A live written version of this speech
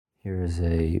Here is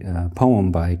a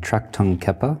poem by Traktung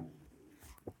Kepa.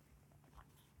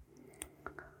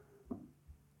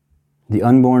 The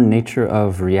unborn nature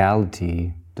of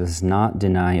reality does not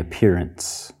deny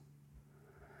appearance.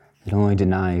 It only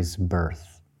denies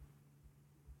birth.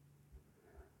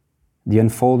 The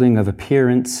unfolding of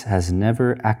appearance has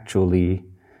never actually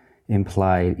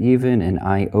implied even an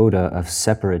iota of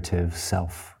separative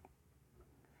self.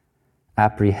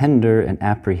 Apprehender and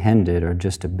apprehended are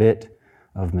just a bit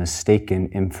of mistaken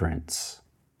inference.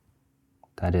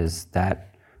 That is,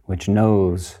 that which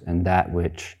knows and that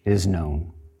which is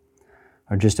known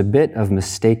are just a bit of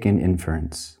mistaken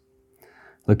inference.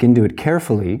 Look into it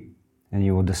carefully, and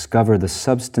you will discover the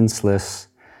substanceless,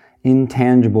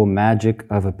 intangible magic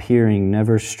of appearing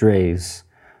never strays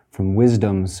from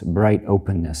wisdom's bright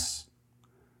openness,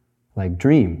 like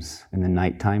dreams in the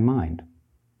nighttime mind.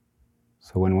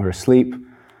 So when we're asleep,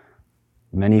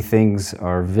 many things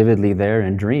are vividly there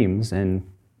in dreams, and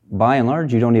by and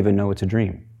large, you don't even know it's a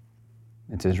dream.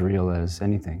 It's as real as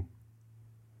anything.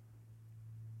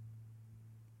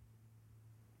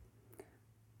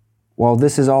 While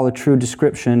this is all a true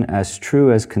description, as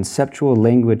true as conceptual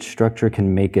language structure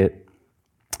can make it,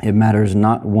 it matters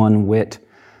not one whit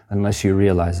unless you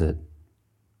realize it.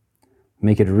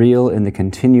 Make it real in the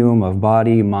continuum of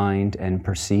body, mind, and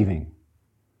perceiving.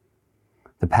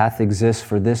 The path exists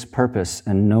for this purpose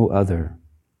and no other.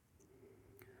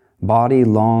 Body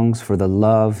longs for the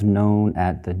love known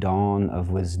at the dawn of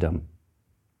wisdom.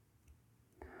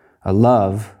 A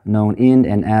love known in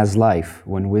and as life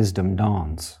when wisdom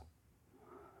dawns.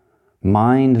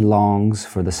 Mind longs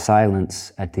for the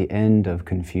silence at the end of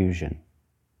confusion.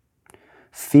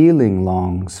 Feeling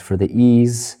longs for the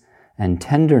ease and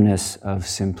tenderness of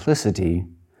simplicity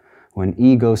when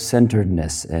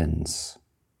ego-centeredness ends.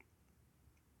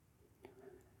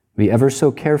 Be ever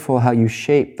so careful how you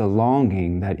shape the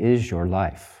longing that is your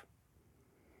life.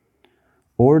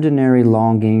 Ordinary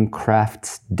longing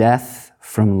crafts death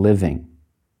from living.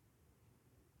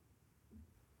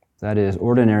 That is,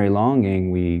 ordinary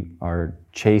longing, we are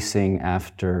chasing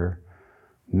after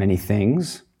many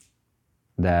things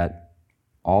that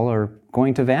all are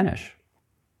going to vanish.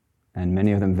 And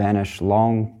many of them vanish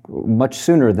much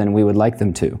sooner than we would like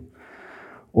them to.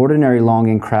 Ordinary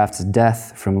longing crafts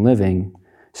death from living.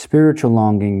 Spiritual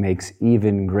longing makes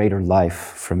even greater life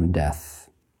from death.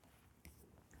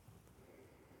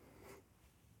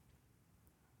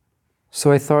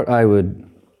 So I thought I would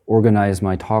organize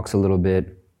my talks a little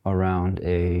bit around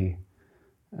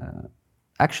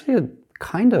actually a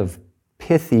kind of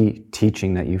pithy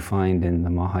teaching that you find in the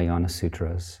Mahayana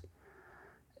Sutras.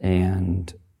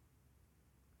 And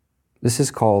this is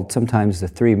called sometimes the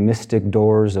 3 mystic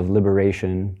doors of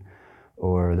liberation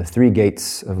or the 3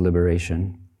 gates of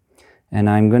liberation. And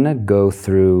I'm going to go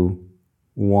through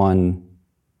one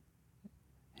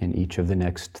in each of the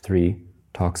next 3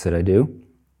 talks that I do.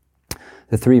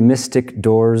 The 3 mystic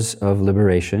doors of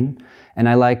liberation. And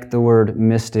I like the word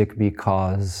mystic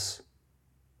because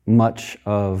much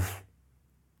of,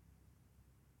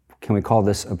 can we call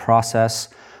this a process?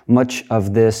 Much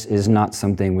of this is not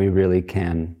something we really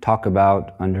can talk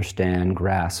about, understand,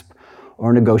 grasp,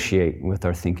 or negotiate with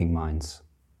our thinking minds,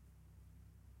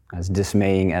 as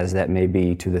dismaying as that may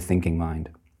be to the thinking mind.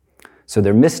 So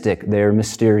they're mystic, they're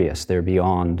mysterious, they're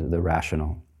beyond the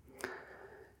rational.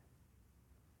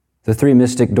 The 3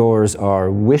 mystic doors are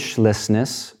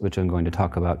wishlessness, which I'm going to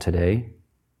talk about today,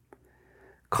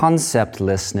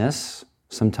 conceptlessness,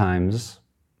 sometimes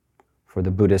for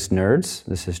the Buddhist nerds,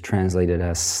 this is translated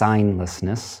as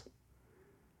signlessness.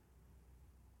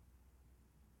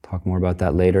 Talk more about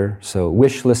that later. So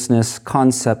wishlessness,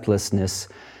 conceptlessness,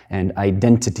 and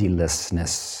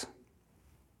identitylessness.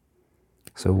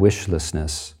 So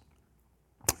wishlessness.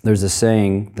 There's a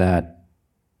saying that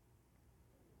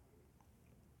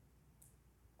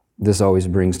this always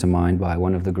brings to mind by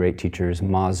one of the great teachers,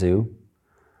 Mazu.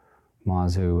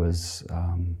 Mazu was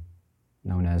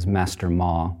known as Master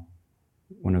Ma,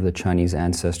 one of the Chinese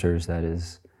ancestors that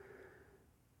is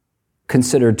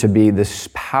considered to be this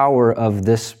power of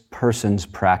this person's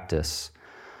practice.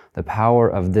 The power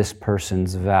of this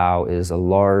person's vow is a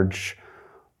large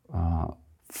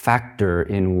factor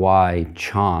in why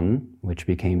Chan, which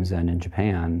became Zen in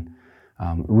Japan,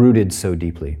 rooted so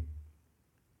deeply.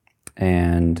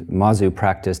 And Mazu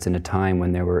practiced in a time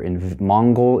when there were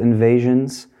Mongol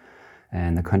invasions,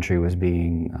 and the country was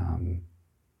being,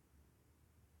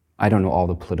 I don't know all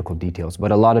the political details,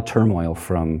 but a lot of turmoil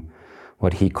from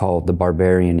what he called the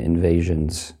barbarian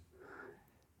invasions.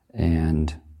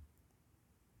 And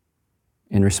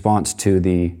in response to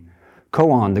the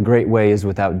koan, the great way is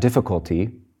without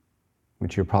difficulty,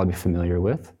 which you're probably familiar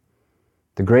with,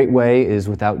 The great way is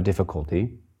without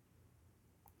difficulty.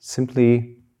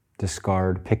 Simply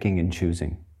discard picking and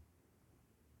choosing.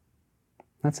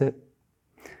 That's it.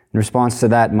 In response to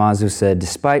that, Mazu said,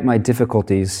 "Despite my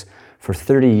difficulties, for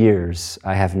 30 years,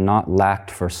 I have not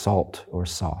lacked for salt or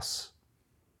sauce."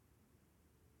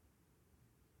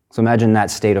 So imagine that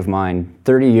state of mind,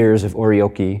 30 years of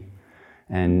oryoki,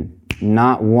 and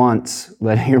not once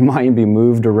letting your mind be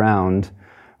moved around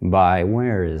by,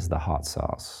 where is the hot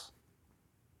sauce?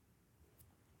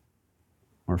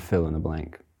 Or fill in the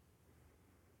blank.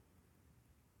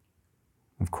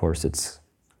 Of course, it's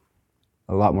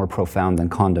a lot more profound than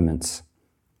condiments.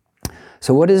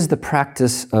 So what is the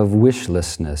practice of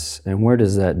wishlessness, and where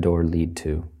does that door lead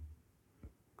to?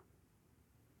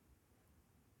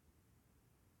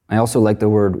 I also like the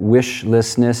word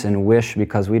wishlessness and wish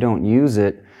because we don't use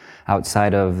it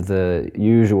outside of the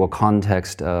usual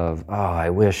context of, oh, I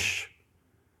wish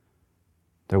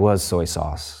there was soy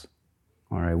sauce,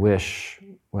 or I wish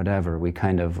whatever. We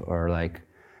kind of are like,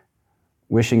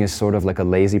 wishing is sort of like a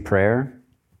lazy prayer.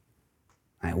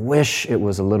 I wish it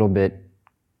was a little bit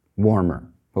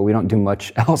warmer, but we don't do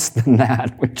much else than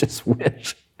that. We just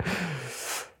wish.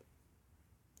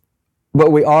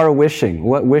 But we are wishing.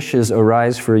 What wishes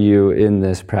arise for you in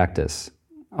this practice?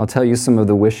 I'll tell you some of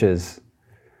the wishes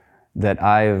that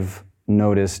I've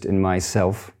noticed in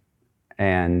myself,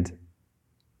 and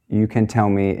you can tell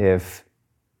me if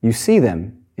you see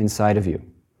them inside of you.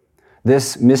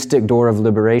 This mystic door of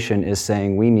liberation is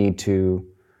saying we need to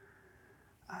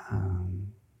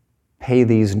pay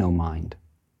these no mind.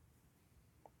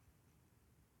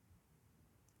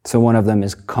 So one of them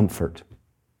is comfort,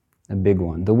 a big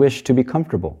one, the wish to be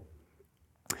comfortable.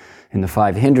 In the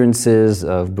 5 hindrances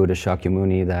of Buddha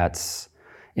Shakyamuni, that's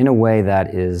in a way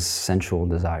that is sensual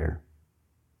desire.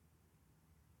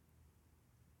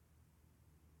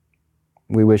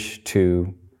 We wish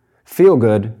to feel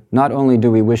good. Not only do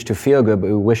we wish to feel good,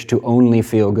 but we wish to only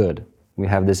feel good. We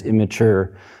have this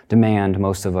immature demand,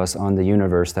 most of us, on the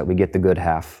universe that we get the good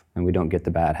half and we don't get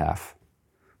the bad half.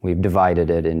 We've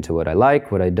divided it into what I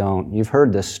like, what I don't. You've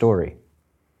heard this story.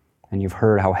 And you've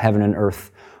heard how heaven and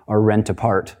earth are rent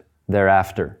apart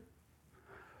thereafter.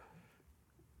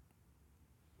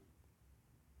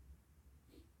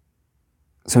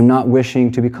 So not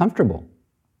wishing to be comfortable.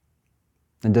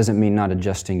 That doesn't mean not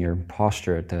adjusting your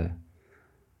posture at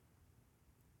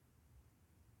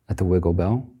the wiggle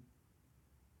bell.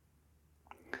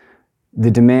 The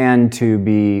demand to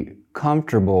be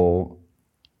comfortable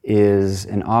is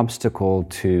an obstacle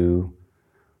to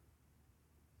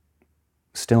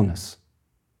stillness.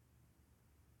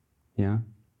 Yeah?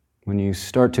 When you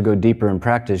start to go deeper in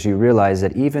practice, you realize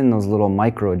that even those little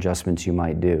micro adjustments you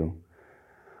might do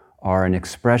are an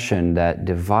expression that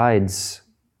divides,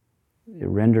 it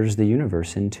renders the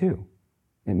universe in two.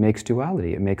 It makes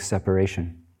duality, it makes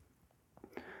separation.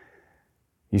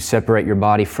 You separate your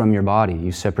body from your body,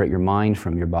 you separate your mind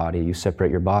from your body, you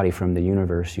separate your body from the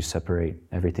universe, you separate,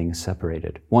 everything is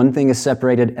separated. One thing is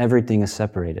separated, everything is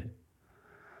separated.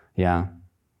 Yeah,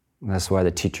 that's why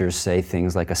the teachers say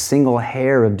things like a single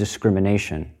hair of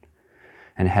discrimination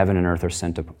and heaven and earth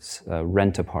are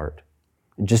rent apart.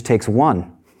 It just takes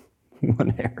one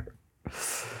hair.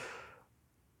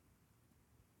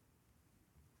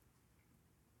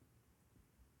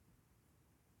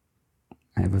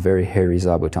 I have a very hairy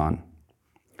zabuton.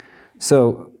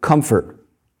 So, comfort.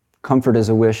 Comfort is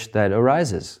a wish that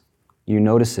arises. You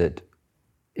notice it.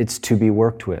 It's to be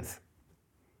worked with.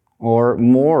 Or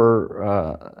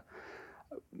more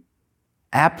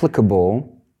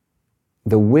applicable,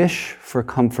 the wish for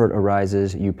comfort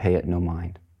arises, you pay it no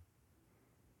mind.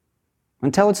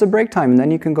 Until it's a break time, and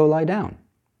then you can go lie down,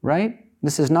 right?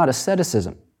 This is not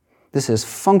asceticism. This is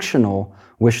functional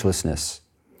wishlessness.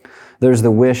 There's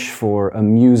the wish for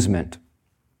amusement.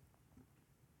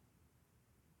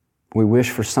 We wish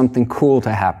for something cool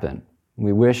to happen.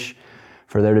 We wish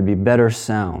for there to be better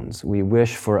sounds. We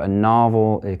wish for a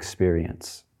novel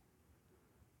experience.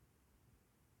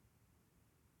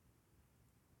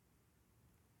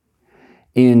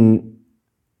 In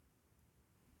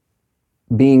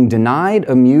being denied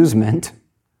amusement,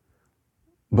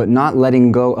 but not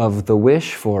letting go of the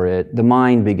wish for it, the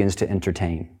mind begins to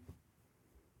entertain.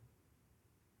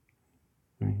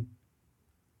 Right?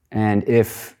 And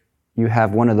if you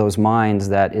have one of those minds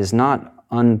that is not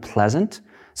unpleasant,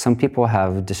 some people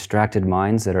have distracted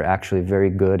minds that are actually very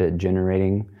good at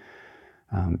generating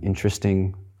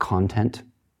interesting content.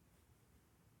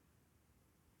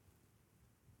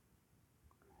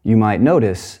 You might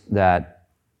notice that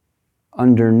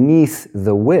underneath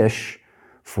the wish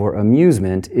for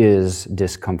amusement is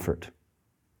discomfort.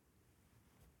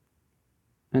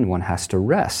 And one has to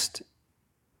rest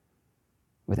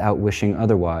without wishing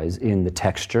otherwise in the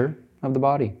texture of the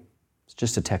body. It's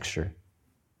just a texture.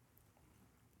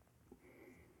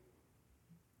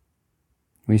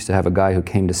 We used to have a guy who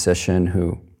came to session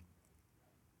who,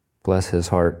 bless his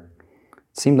heart,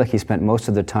 it seemed like he spent most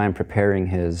of the time preparing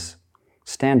his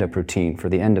stand-up routine for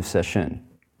the end of session.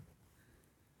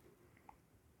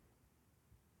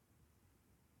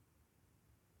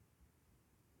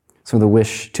 So the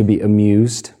wish to be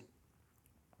amused,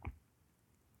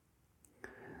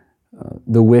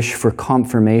 the wish for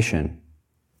confirmation.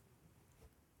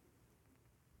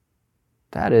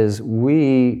 That is,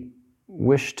 we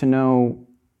wish to know,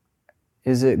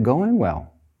 is it going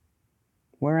well?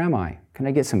 Where am I? Can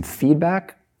I get some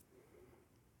feedback?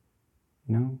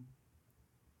 No.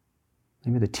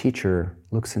 Maybe the teacher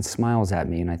looks and smiles at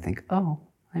me and I think, oh,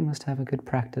 I must have a good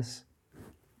practice.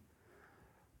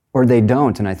 Or they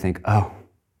don't and I think, oh,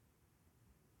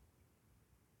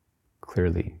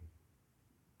 clearly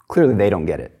they don't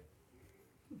get it.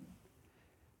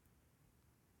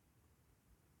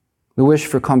 The wish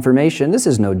for confirmation, this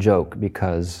is no joke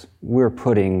because we're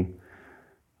putting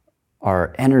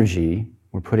our energy,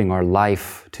 we're putting our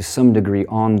life to some degree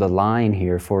on the line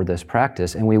here for this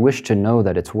practice, and we wish to know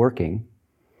that it's working.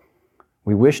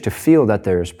 We wish to feel that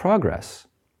there's progress.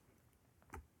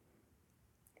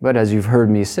 But as you've heard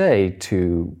me say,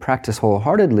 to practice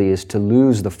wholeheartedly is to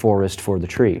lose the forest for the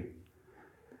tree.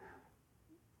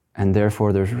 And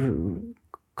therefore,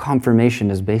 confirmation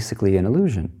is basically an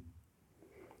illusion.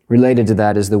 Related to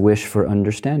that is the wish for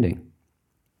understanding.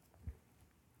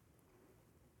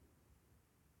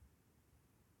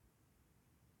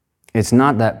 It's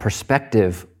not that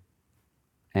perspective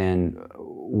and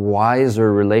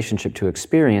wiser relationship to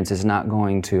experience is not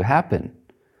going to happen.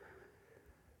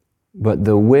 But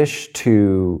the wish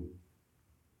to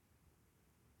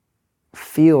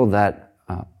feel that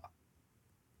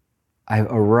I've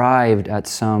arrived at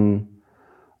some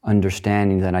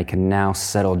understanding that I can now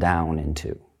settle down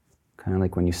into. Kind of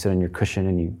like when you sit on your cushion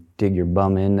and you dig your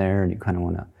bum in there and you kind of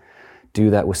want to do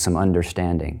that with some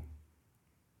understanding.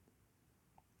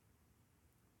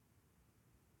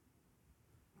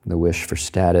 The wish for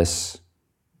status.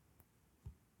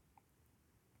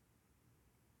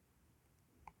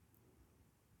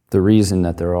 The reason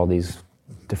that there are all these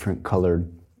different colored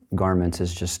garments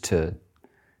is just to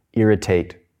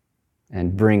irritate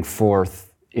and bring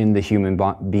forth in the human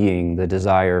being the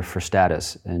desire for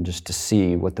status and just to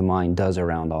see what the mind does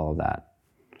around all of that.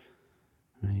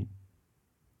 Right?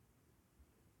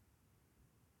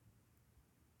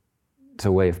 It's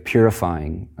a way of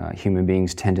purifying human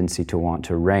beings' tendency to want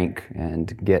to rank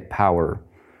and get power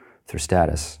through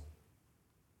status.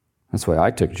 That's why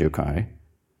I took Jukai.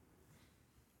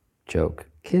 Joke.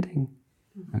 Kidding.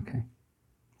 Okay.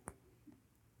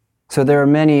 So there are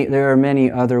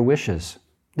many other wishes.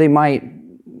 They might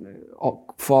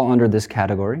fall under this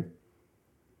category.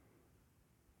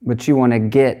 But you want to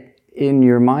get in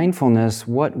your mindfulness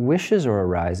what wishes are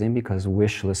arising, because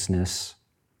wishlessness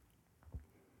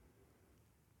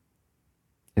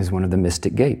is one of the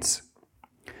mystic gates.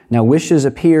 Now, wishes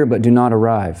appear but do not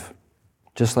arrive,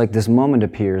 just like this moment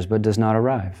appears but does not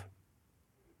arrive.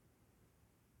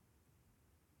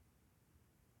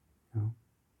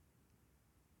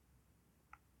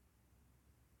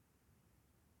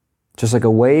 Just like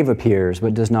a wave appears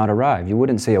but does not arrive. You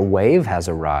wouldn't say a wave has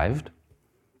arrived.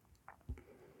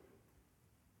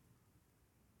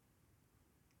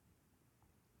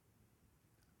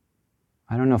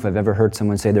 I don't know if I've ever heard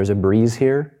someone say there's a breeze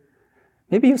here.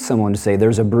 Maybe someone would say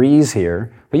there's a breeze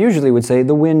here, but usually would say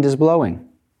the wind is blowing,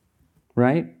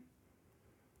 right?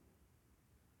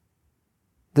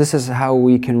 This is how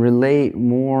we can relate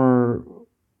more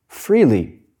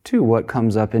freely to what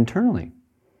comes up internally.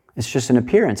 It's just an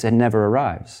appearance, it never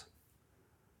arrives.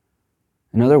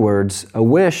 In other words, a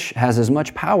wish has as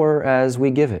much power as we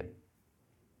give it.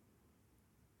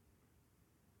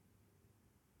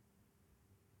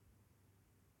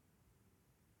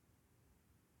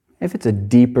 If it's a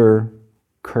deeper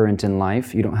current in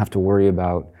life, you don't have to worry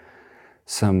about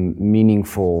some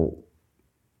meaningful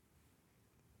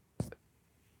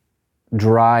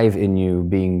drive in you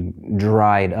being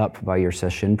dried up by your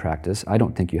session practice. I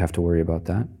don't think you have to worry about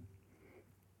that.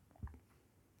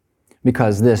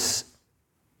 Because this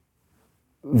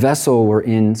vessel we're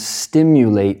in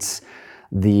stimulates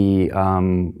the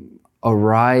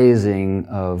arising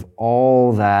of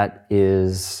all that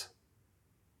is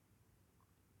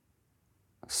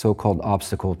so-called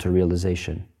obstacle to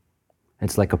realization.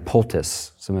 It's like a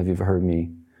poultice. Some of you have heard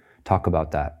me talk about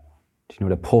that. Do you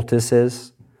know what a poultice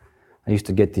is? I used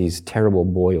to get these terrible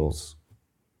boils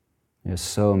It was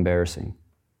so embarrassing.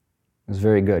 It was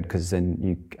very good because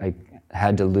then I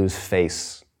had to lose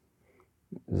face.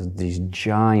 These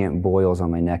giant boils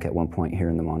on my neck at one point here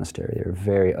in the monastery. They were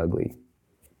very ugly.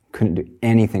 Couldn't do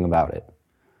anything about it.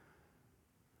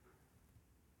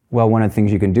 Well, one of the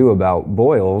things you can do about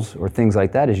boils or things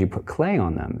like that is you put clay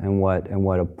on them. And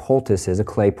what a poultice is, a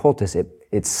clay poultice,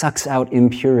 it sucks out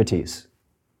impurities.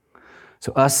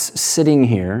 So us sitting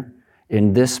here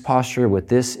in this posture with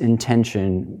this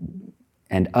intention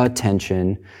and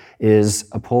attention is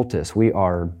a poultice. We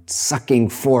are sucking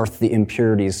forth the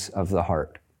impurities of the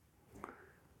heart.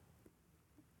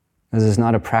 This is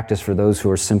not a practice for those who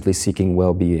are simply seeking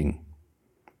well-being.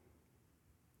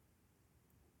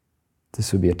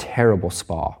 This would be a terrible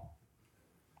spa,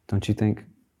 don't you think?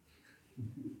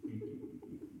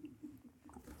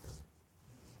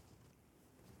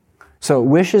 So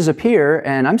wishes appear,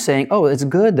 and I'm saying, oh, it's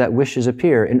good that wishes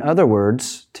appear. In other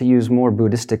words, to use more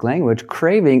Buddhistic language,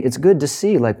 craving, it's good to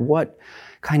see like what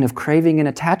kind of craving and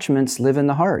attachments live in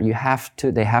the heart.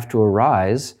 They have to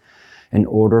arise in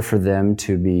order for them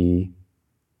to be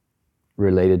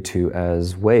related to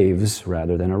as waves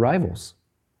rather than arrivals.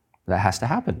 That has to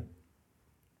happen.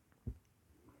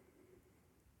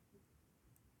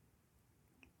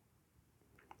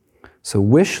 So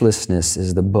wishlessness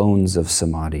is the bones of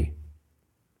samadhi.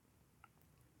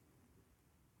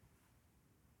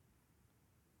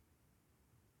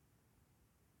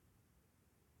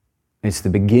 It's the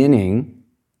beginning,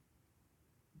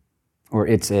 or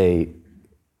it's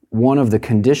one of the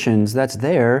conditions that's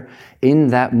there in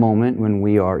that moment when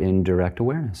we are in direct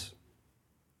awareness,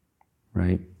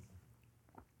 right?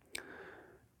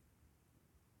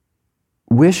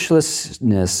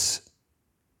 Wishlessness,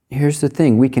 here's the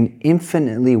thing, we can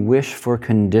infinitely wish for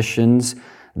conditions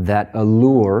that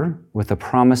allure with the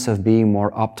promise of being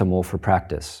more optimal for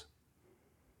practice.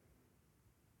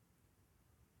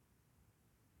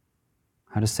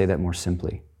 How to say that more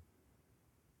simply?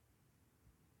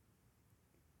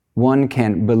 One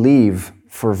can believe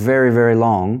for very, very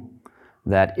long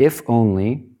that if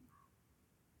only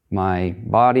my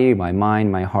body, my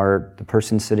mind, my heart, the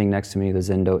person sitting next to me, the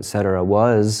zendo, etc.,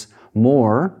 was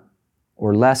more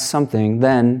or less something,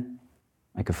 then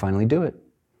I could finally do it.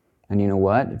 And you know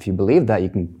what? If you believe that, you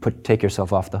can take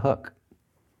yourself off the hook.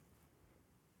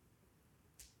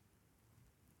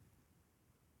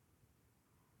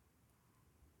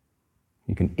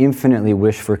 You can infinitely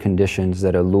wish for conditions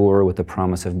that allure with the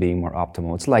promise of being more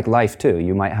optimal. It's like life too.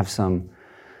 You might have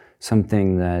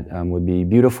something that would be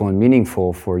beautiful and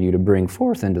meaningful for you to bring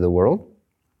forth into the world.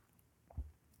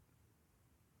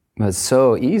 But it's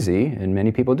so easy, and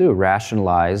many people do,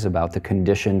 rationalize about the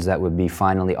conditions that would be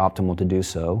finally optimal to do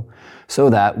so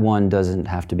that one doesn't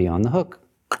have to be on the hook.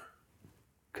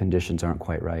 Conditions aren't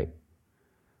quite right.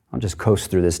 I'll just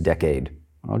coast through this decade.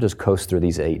 I'll just coast through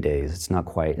these 8 days.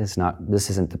 This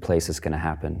isn't the place it's going to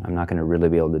happen. I'm not going to really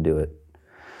be able to do it.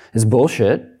 It's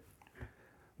bullshit,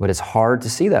 but it's hard to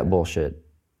see that bullshit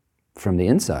from the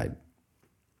inside.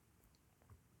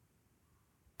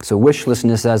 So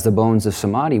wishlessness as the bones of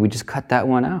samadhi, we just cut that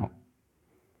one out.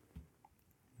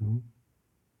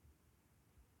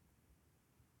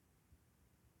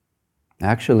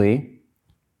 Actually,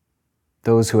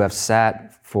 those who have sat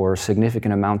for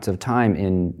significant amounts of time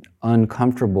in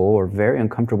uncomfortable or very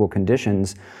uncomfortable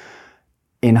conditions,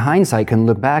 in hindsight can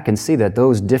look back and see that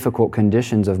those difficult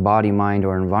conditions of body, mind,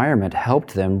 or environment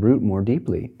helped them root more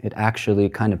deeply. It actually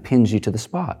kind of pins you to the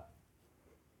spot.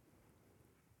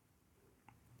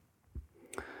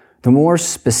 The more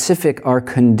specific our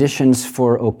conditions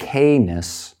for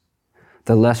okayness,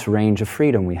 the less range of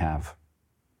freedom we have.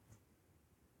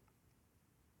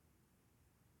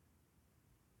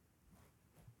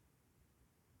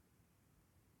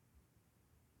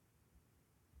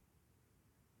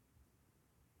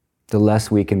 The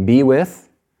less we can be with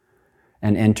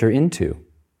and enter into.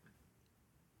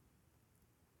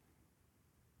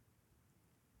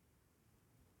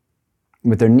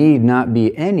 But there need not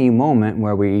be any moment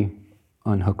where we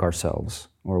unhook ourselves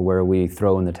or where we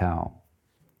throw in the towel.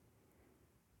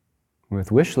 With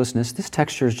wishlessness, this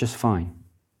texture is just fine.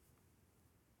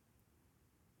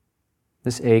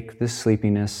 This ache, this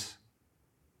sleepiness,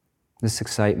 this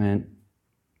excitement,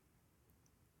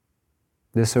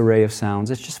 this array of sounds,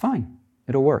 it's just fine.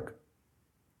 It'll work.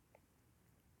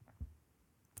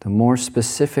 The more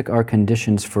specific our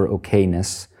conditions for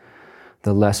okayness,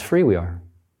 the less free we are.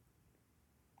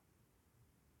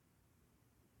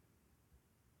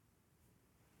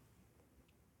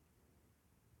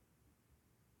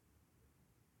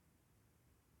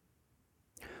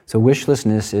 So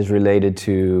wishlessness is related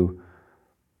to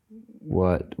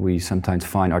what we sometimes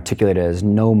find articulated as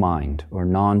no mind or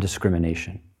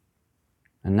non-discrimination.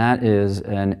 And that is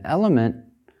an element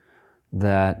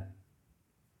that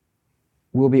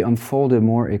will be unfolded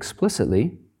more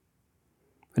explicitly,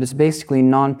 but it's basically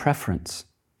non-preference.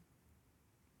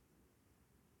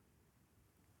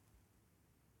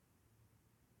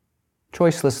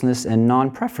 Choicelessness and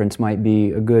non-preference might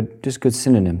be just good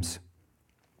synonyms.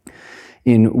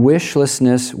 In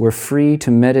wishlessness, we're free to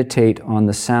meditate on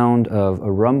the sound of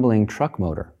a rumbling truck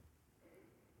motor.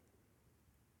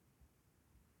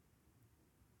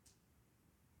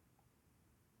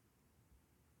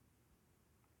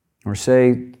 Or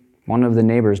say one of the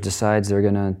neighbors decides they're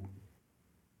going to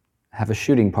have a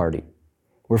shooting party.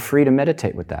 We're free to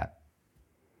meditate with that.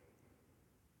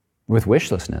 With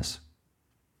wishlessness,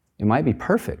 it might be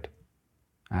perfect.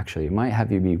 Actually, it might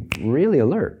have you be really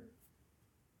alert.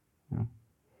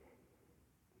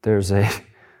 There's a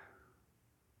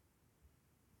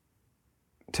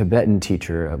Tibetan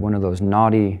teacher, one of those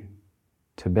naughty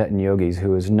Tibetan yogis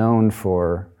who is known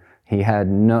for, he had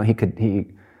no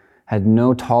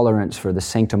tolerance for the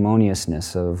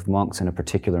sanctimoniousness of monks in a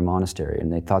particular monastery,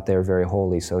 and they thought they were very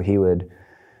holy, so he would,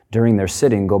 during their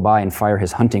sitting, go by and fire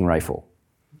his hunting rifle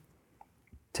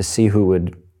to see who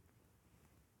would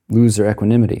lose their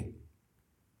equanimity.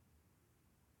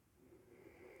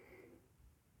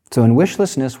 So in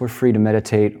wishlessness, we're free to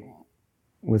meditate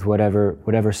with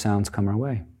whatever sounds come our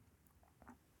way.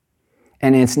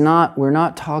 And we're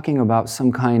not talking about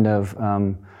some kind of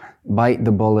bite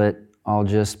the bullet, I'll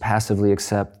just passively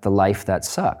accept the life that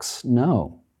sucks.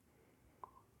 No.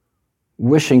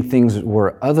 Wishing things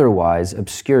were otherwise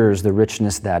obscures the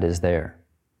richness that is there.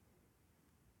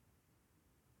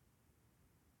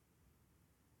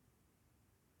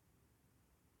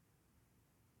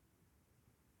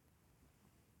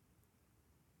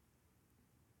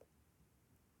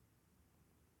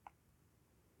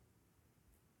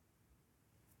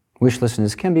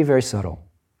 Wishlessness can be very subtle.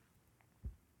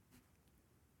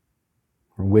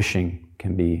 Or wishing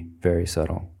can be very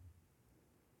subtle.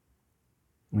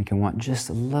 We can want just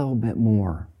a little bit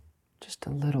more. Just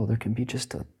a little. There can be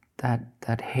just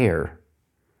that hair.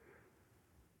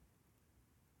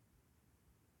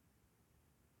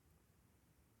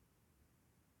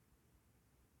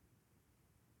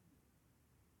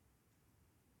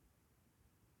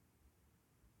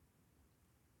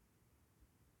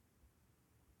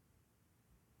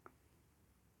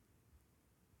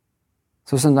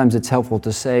 So sometimes it's helpful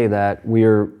to say that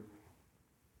we're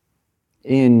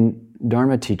in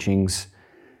Dharma teachings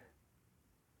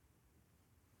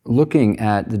looking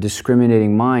at the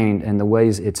discriminating mind and the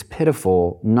ways it's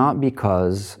pitiful, not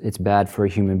because it's bad for a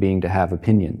human being to have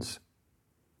opinions.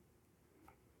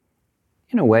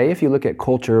 In a way, if you look at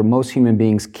culture, most human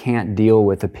beings can't deal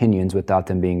with opinions without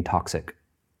them being toxic.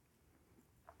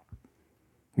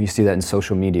 You see that in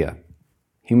social media.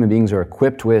 Human beings are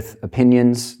equipped with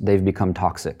opinions, they've become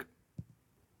toxic.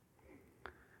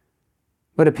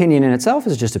 But opinion in itself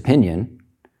is just opinion.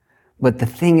 But the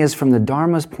thing is, from the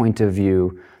Dharma's point of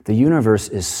view, the universe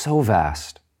is so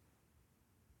vast,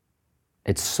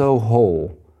 it's so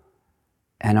whole,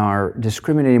 and our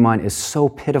discriminating mind is so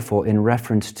pitiful in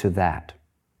reference to that.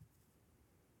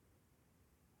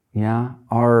 Yeah?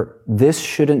 This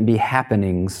shouldn't be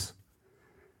happenings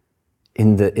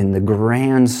in the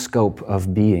grand scope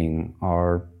of being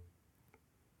are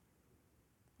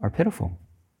pitiful.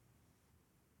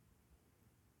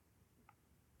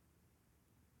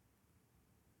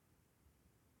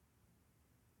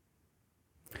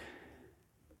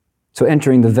 So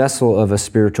entering the vessel of a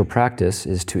spiritual practice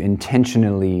is to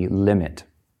intentionally limit.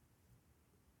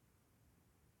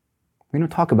 We don't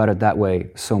talk about it that way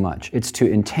so much. It's to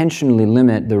intentionally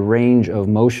limit the range of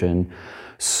motion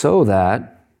so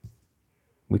that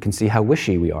we can see how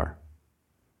wishy we are.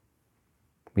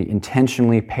 We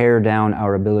intentionally pare down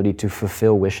our ability to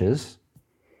fulfill wishes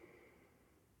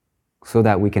so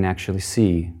that we can actually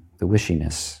see the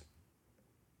wishiness.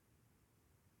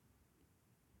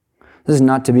 This is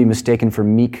not to be mistaken for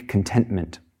meek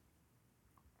contentment.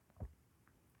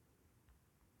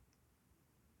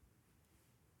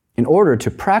 In order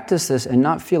to practice this and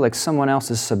not feel like someone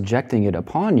else is subjecting it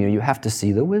upon you, you have to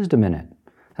see the wisdom in it.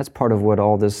 That's part of what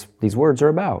all these words are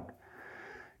about.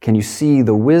 Can you see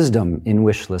the wisdom in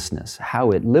wishlessness, how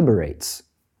it liberates?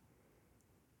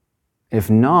 If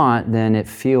not, then it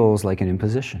feels like an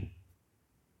imposition.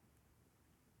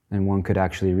 And one could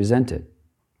actually resent it.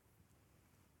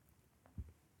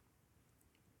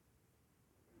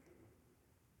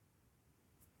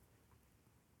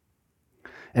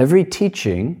 Every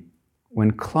teaching,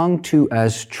 when clung to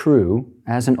as true,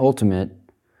 as an ultimate,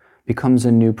 becomes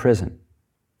a new prison.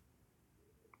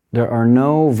 There are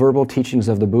no verbal teachings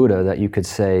of the Buddha that you could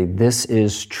say, this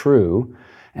is true,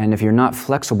 and if you're not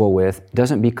flexible with,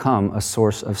 doesn't become a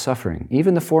source of suffering.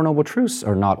 Even the Four Noble Truths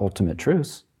are not ultimate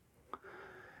truths.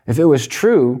 If it was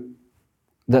true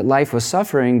that life was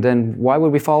suffering, then why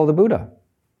would we follow the Buddha?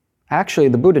 Actually,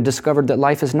 the Buddha discovered that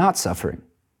life is not suffering.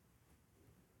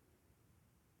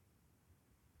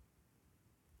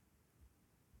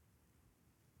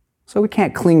 So we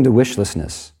can't cling to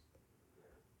wishlessness.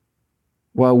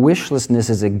 While wishlessness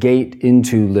is a gate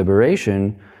into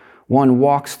liberation, one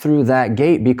walks through that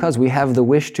gate because we have the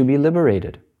wish to be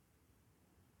liberated.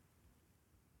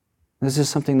 This is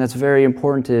something that's very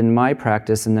important in my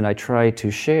practice and that I try to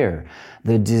share.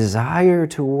 The desire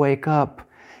to wake up,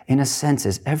 in a sense,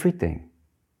 is everything.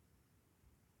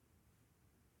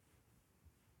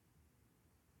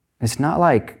 It's not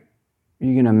like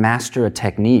you're going to master a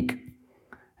technique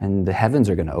and the heavens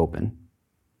are going to open.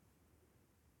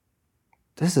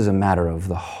 This is a matter of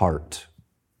the heart.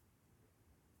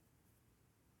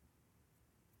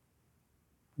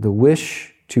 The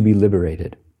wish to be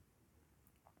liberated.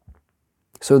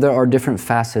 So there are different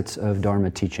facets of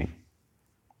Dharma teaching.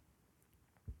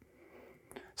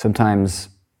 Sometimes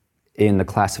in the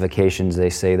classifications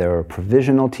they say there are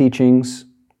provisional teachings,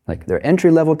 like there are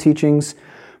entry-level teachings,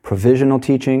 provisional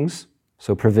teachings.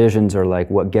 So provisions are like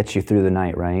what gets you through the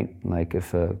night, right? Like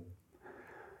if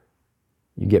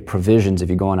you get provisions if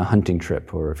you go on a hunting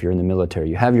trip or if you're in the military,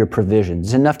 you have your provisions.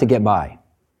 It's enough to get by.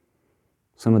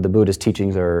 Some of the Buddhist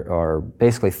teachings are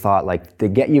basically thought like they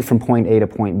get you from point A to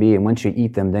point B, and once you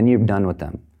eat them, then you're done with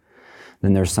them.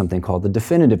 Then there's something called the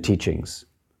definitive teachings,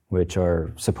 which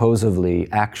are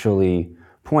supposedly actually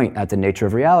point at the nature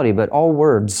of reality, but all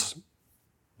words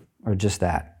are just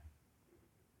that.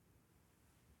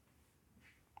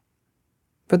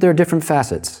 But there are different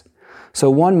facets. So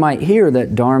one might hear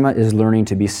that Dharma is learning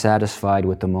to be satisfied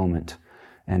with the moment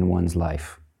and one's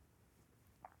life.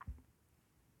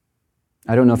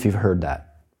 I don't know if you've heard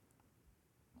that.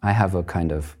 I have a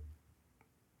kind of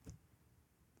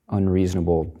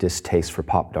unreasonable distaste for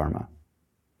pop Dharma.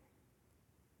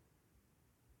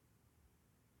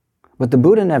 But the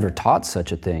Buddha never taught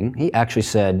such a thing. He actually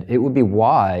said it would be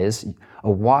wise,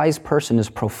 a wise person is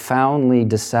profoundly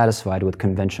dissatisfied with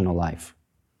conventional life.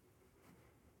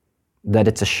 That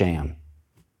it's a sham.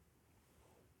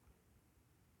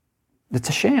 It's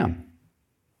a sham.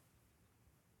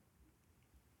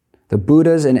 The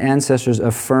Buddhas and ancestors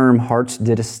affirm heart's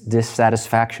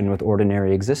dissatisfaction with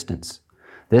ordinary existence.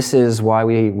 This is why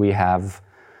we have,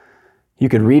 you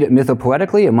could read it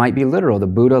mythopoetically, it might be literal. The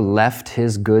Buddha left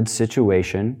his good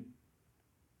situation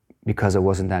because it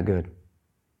wasn't that good.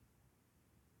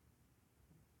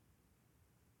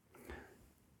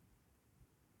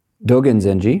 Dogen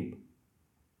Zenji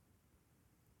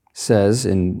says,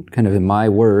 in my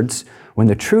words, when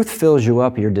the truth fills you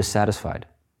up, you're dissatisfied.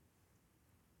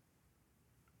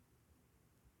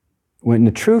 When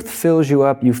the truth fills you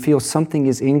up, you feel something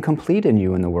is incomplete in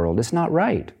you in the world. It's not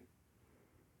right.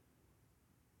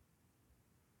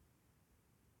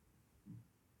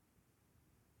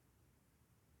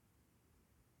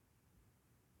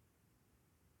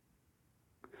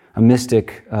 A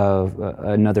mystic of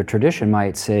another tradition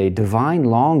might say, divine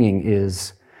longing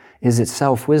is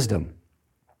itself wisdom.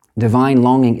 Divine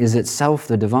longing is itself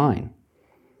the divine.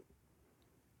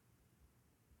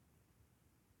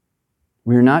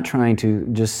 We're not trying to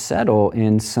just settle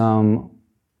in some,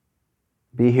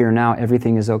 be here now,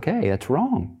 everything is okay. That's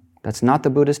wrong. That's not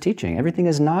the Buddha's teaching. Everything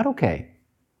is not okay.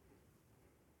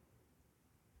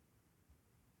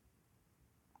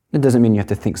 It doesn't mean you have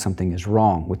to think something is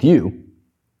wrong with you.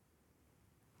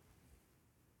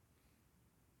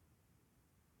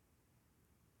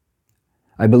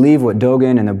 I believe what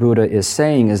Dogen and the Buddha is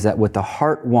saying is that what the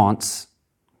heart wants,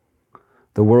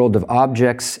 the world of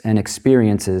objects and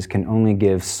experiences can only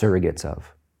give surrogates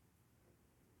of,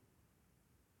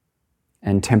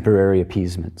 and temporary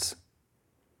appeasements.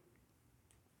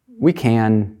 We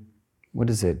can, what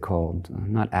is it called?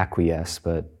 Not acquiesce,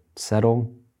 but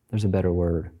settle. There's a better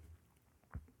word.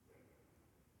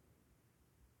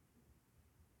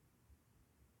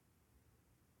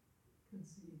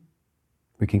 Concede.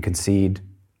 We can concede.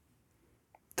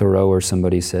 Thoreau or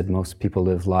somebody said most people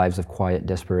live lives of quiet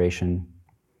desperation.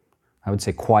 I would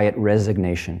say quiet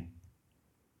resignation.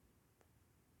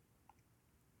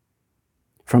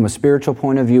 From a spiritual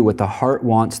point of view, what the heart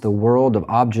wants, the world of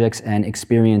objects and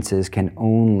experiences can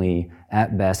only,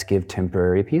 at best, give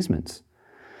temporary appeasements.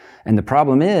 And the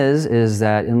problem is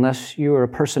that unless you are a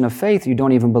person of faith, you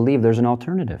don't even believe there's an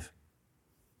alternative.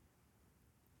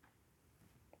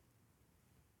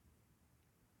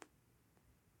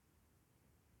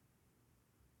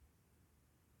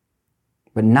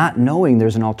 But not knowing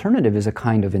there's an alternative is a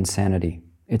kind of insanity.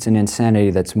 It's an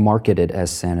insanity that's marketed as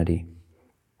sanity.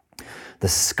 The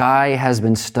sky has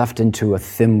been stuffed into a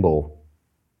thimble.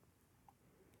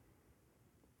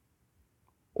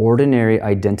 Ordinary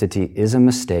identity is a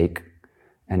mistake,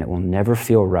 and it will never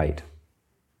feel right.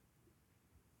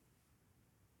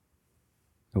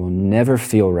 It will never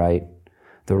feel right.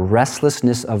 The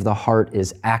restlessness of the heart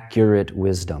is accurate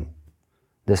wisdom.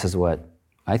 This is what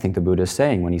I think the Buddha is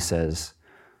saying when he says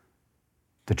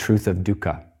the truth of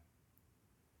dukkha.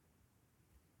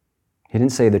 He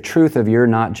didn't say the truth of you're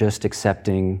not just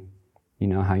accepting,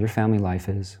 how your family life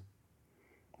is.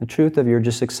 The truth of you're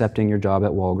just accepting your job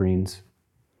at Walgreens.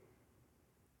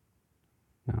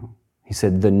 No. He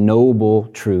said the noble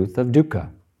truth of dukkha.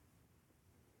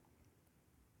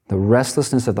 The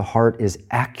restlessness of the heart is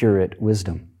accurate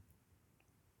wisdom.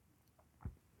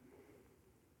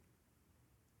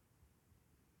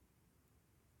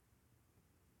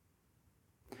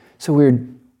 So we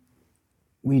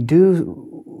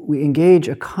engage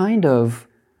a kind of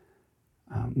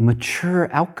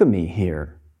mature alchemy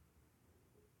here.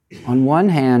 On one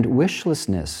hand,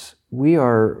 wishlessness. We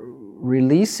are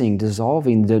releasing,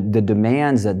 dissolving the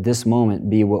demands that this moment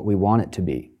be what we want it to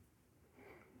be.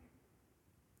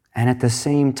 And at the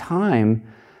same time,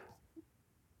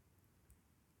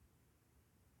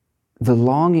 the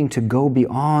longing to go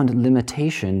beyond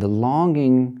limitation, the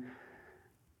longing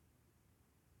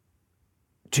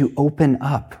to open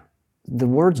up. The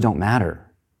words don't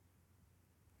matter.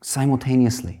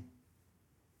 Simultaneously.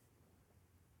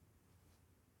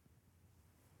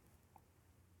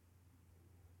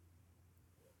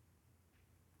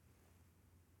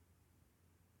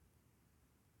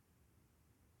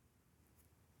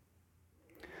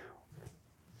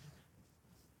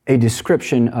 A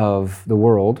description of the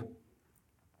world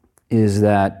is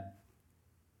that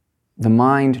the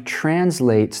mind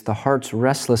translates the heart's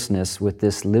restlessness with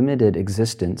this limited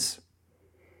existence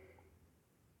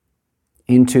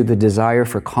into the desire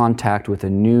for contact with a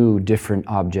new, different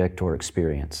object or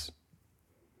experience.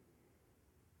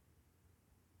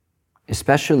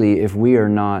 Especially if we are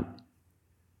not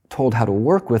told how to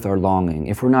work with our longing,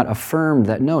 if we're not affirmed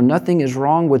that, no, nothing is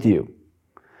wrong with you.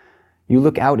 You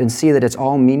look out and see that it's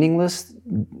all meaningless,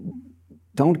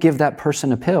 don't give that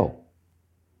person a pill.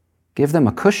 Give them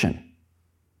a cushion.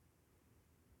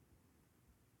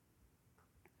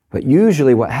 But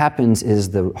usually what happens is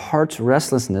the heart's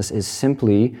restlessness is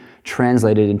simply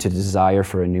translated into desire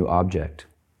for a new object.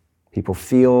 People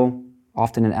feel,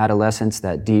 often in adolescence,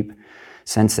 that deep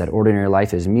sense that ordinary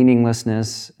life is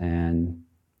meaninglessness, and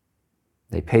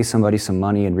they pay somebody some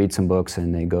money and read some books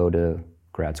and they go to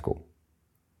grad school.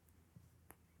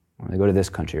 Or they go to this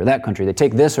country or that country. They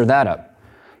take this or that up.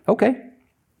 Okay.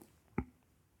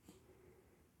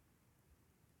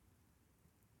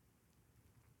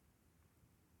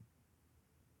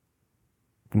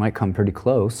 You might come pretty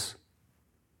close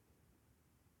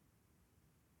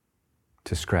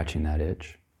to scratching that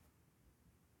itch.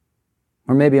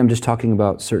 Or maybe I'm just talking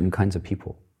about certain kinds of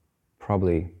people.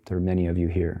 Probably there are many of you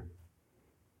here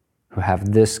who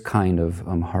have this kind of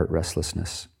heart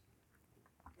restlessness.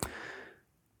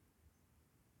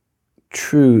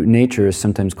 True nature is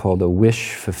sometimes called a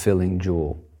wish-fulfilling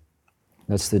jewel.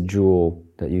 That's the jewel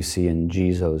that you see in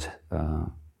Jizo's,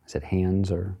 is it hands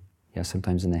or, yeah,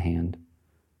 sometimes in the hand.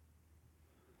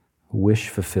 A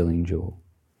wish-fulfilling jewel.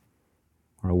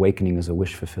 Or awakening is a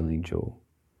wish-fulfilling jewel.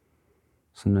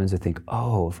 Sometimes I think,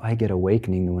 oh, if I get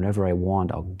awakening, then whatever I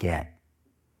want, I'll get.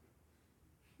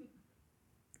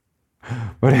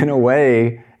 But in a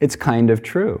way, it's kind of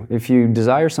true. If you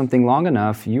desire something long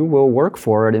enough, you will work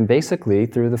for it, and basically,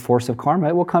 through the force of karma,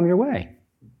 it will come your way.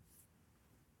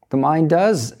 The mind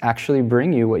does actually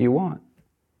bring you what you want.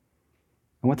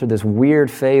 I went through this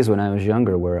weird phase when I was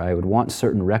younger where I would want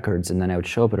certain records, and then I would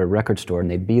show up at a record store, and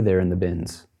they'd be there in the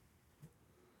bins.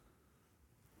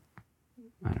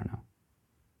 I don't know.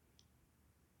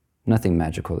 Nothing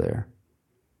magical there.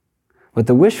 But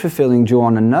the wish-fulfilling jewel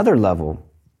on another level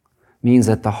means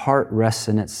that the heart rests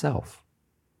in itself.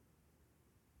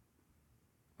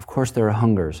 Of course there are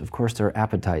hungers, of course there are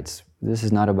appetites. This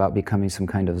is not about becoming some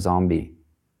kind of zombie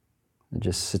that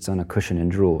just sits on a cushion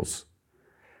and drools.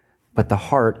 But the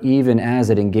heart, even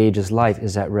as it engages life,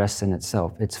 is at rest in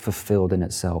itself. It's fulfilled in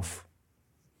itself.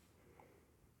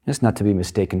 It's not to be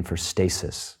mistaken for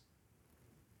stasis.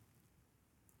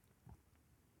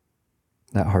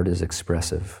 That heart is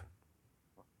expressive.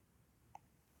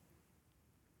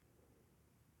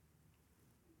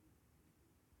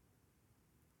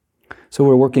 So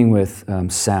we're working with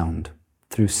sound.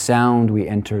 Through sound, we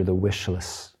enter the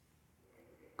wishless.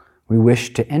 We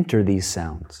wish to enter these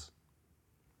sounds.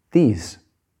 these.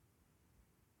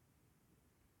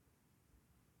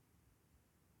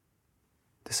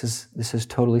 This is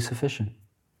totally sufficient.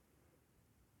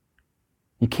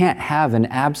 You can't have an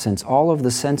absence. All of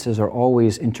the senses are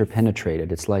always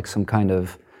interpenetrated. It's like some kind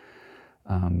of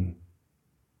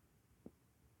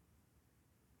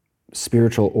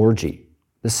spiritual orgy.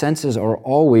 The senses are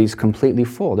always completely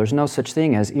full. There's no such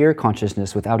thing as ear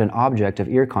consciousness without an object of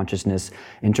ear consciousness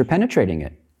interpenetrating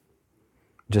it.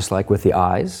 Just like with the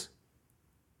eyes,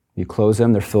 you close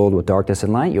them, they're filled with darkness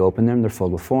and light. You open them, they're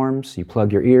filled with forms. You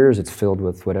plug your ears, it's filled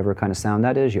with whatever kind of sound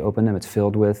that is. You open them, it's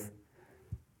filled with...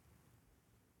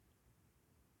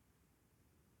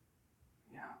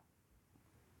 Yeah.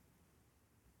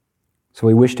 So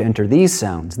we wish to enter these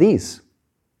sounds, these.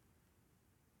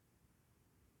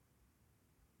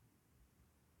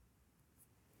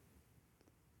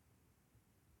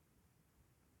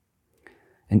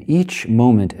 And each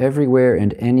moment, everywhere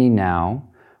and any now,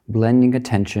 blending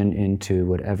attention into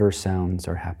whatever sounds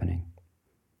are happening.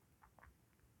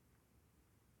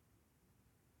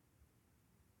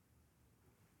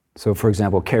 So, for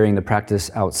example, carrying the practice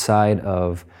outside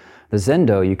of the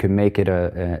Zendo, you can make it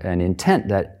an intent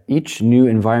that each new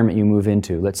environment you move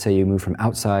into, let's say you move from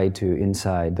outside to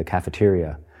inside the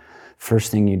cafeteria,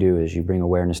 first thing you do is you bring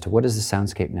awareness to what is the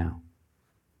soundscape now?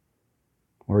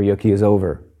 Oryoki is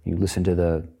over. You listen to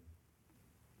the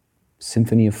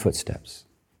symphony of footsteps.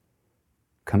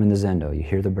 Come in the Zendo, you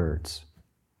hear the birds,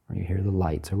 or you hear the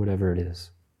lights, or whatever it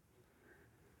is.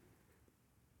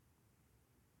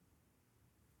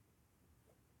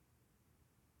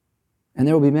 And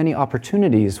there will be many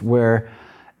opportunities where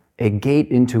a gate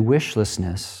into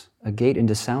wishlessness, a gate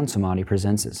into sound samadhi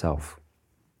presents itself.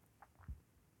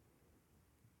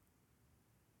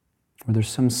 Where there's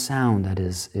some sound that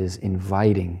is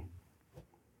inviting.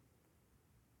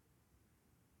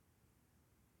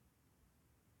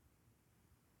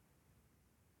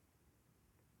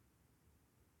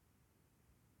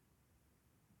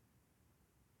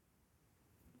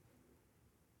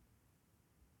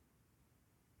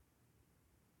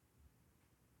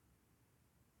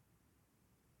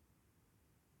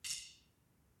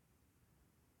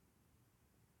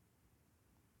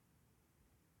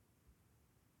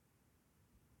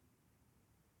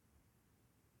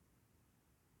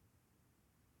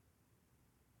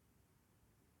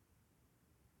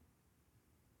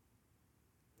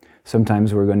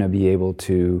 Sometimes we're going to be able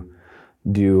to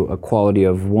do a quality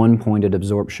of one-pointed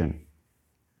absorption.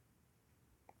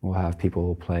 We'll have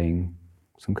people playing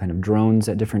some kind of drones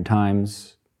at different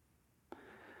times.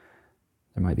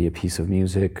 There might be a piece of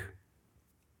music.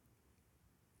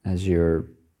 As your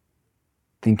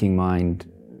thinking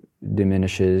mind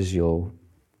diminishes,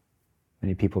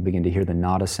 many people begin to hear the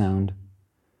nada sound,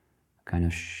 kind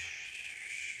of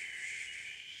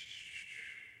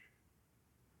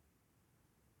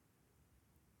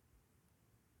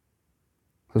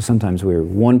So sometimes we're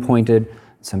one-pointed,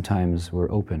 sometimes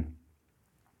we're open.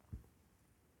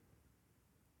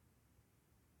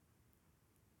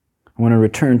 I want to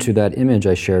return to that image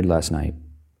I shared last night.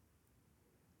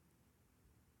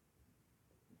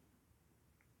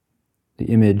 The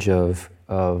image of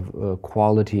a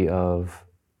quality of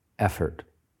effort.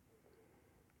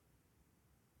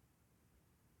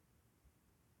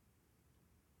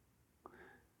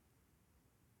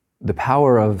 The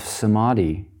power of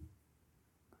samadhi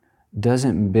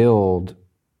doesn't build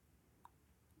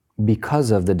because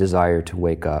of the desire to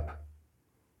wake up.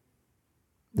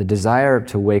 The desire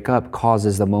to wake up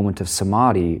causes the moment of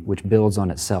samadhi, which builds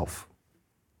on itself.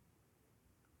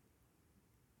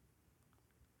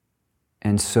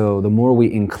 And so the more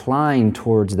we incline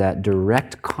towards that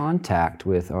direct contact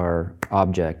with our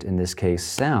object, in this case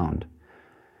sound,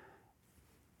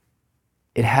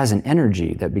 it has an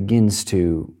energy that begins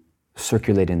to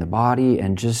circulate in the body,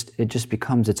 and it just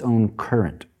becomes its own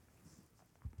current.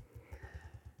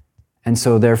 And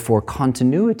so therefore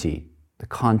continuity, the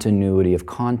continuity of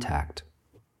contact,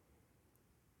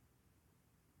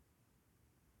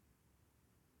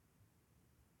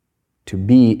 to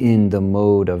be in the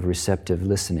mode of receptive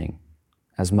listening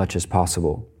as much as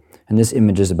possible. And this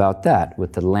image is about that,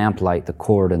 with the lamplight, the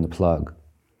cord, and the plug.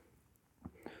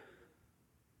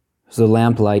 So the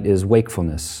lamplight is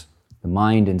wakefulness, the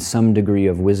mind in some degree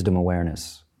of wisdom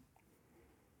awareness.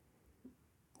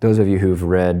 Those of you who've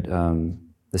read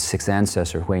the sixth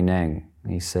ancestor, Hui Neng,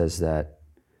 he says that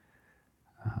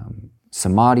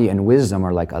samadhi and wisdom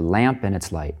are like a lamp and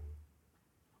its light.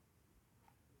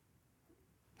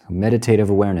 So meditative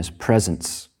awareness,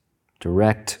 presence,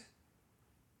 direct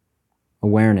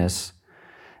awareness,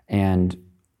 and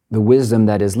the wisdom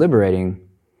that is liberating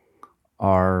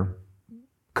come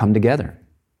together.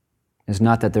 It's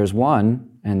not that there's one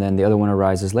and then the other one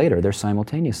arises later. They're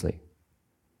simultaneously.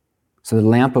 So the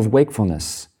lamp of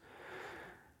wakefulness.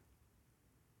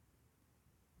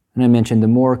 And I mentioned the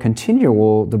more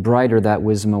continual, the brighter that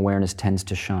wisdom awareness tends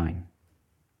to shine.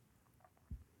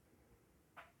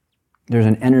 There's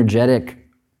an energetic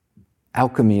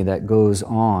alchemy that goes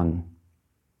on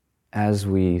as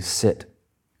we sit.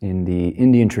 In the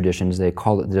Indian traditions, they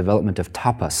call it the development of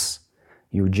tapas.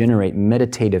 You generate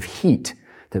meditative heat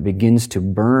that begins to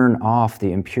burn off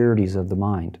the impurities of the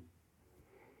mind.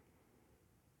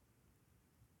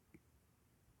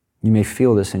 You may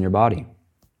feel this in your body.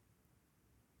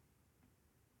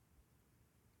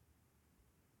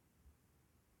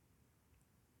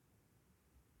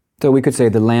 So we could say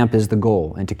the lamp is the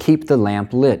goal, and to keep the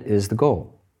lamp lit is the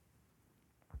goal.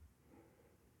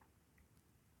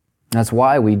 That's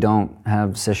why we don't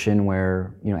have session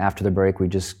where, after the break we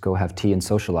just go have tea and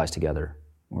socialize together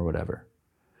or whatever.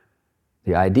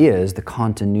 The idea is the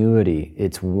continuity.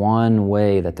 It's one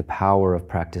way that the power of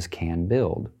practice can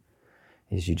build.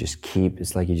 It's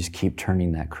like you just keep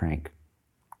turning that crank.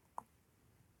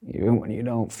 Even when you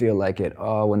don't feel like it,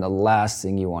 when the last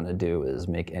thing you want to do is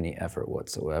make any effort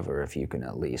whatsoever, if you can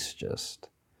at least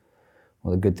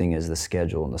the good thing is the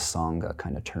schedule and the Sangha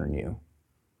kind of turn you.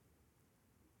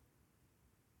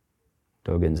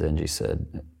 Dogen Zenji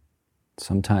said,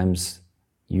 sometimes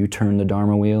you turn the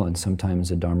Dharma wheel and sometimes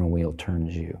the Dharma wheel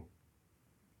turns you.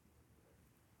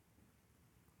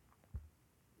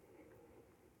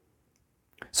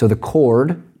 So the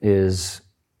cord is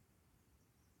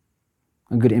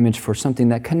a good image for something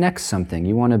that connects something.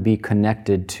 You want to be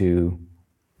connected to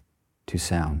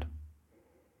sound.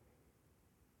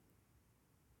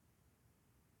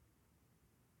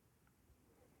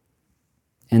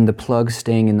 And the plug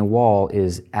staying in the wall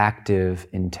is active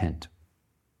intent.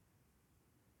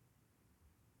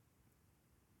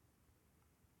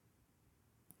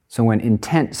 So when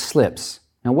intent slips,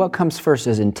 now what comes first?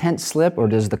 Does intent slip, or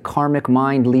does the karmic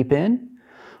mind leap in?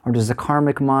 Or does the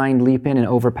karmic mind leap in and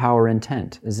overpower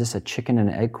intent? Is this a chicken and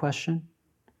egg question?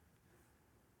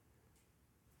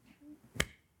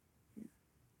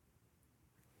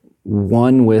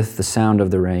 One with the sound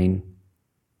of the rain,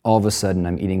 all of a sudden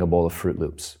I'm eating a bowl of Fruit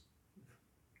Loops.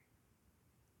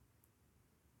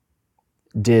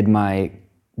 Did my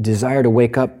desire to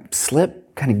wake up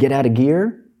slip, kind of get out of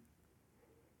gear?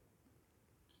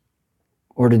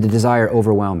 Or did the desire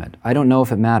overwhelm it? I don't know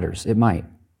if it matters. It might.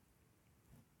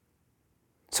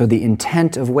 So the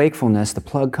intent of wakefulness, the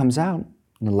plug comes out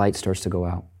and the light starts to go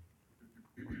out.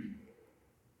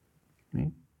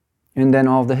 Right? And then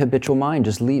all the habitual mind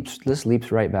just leaps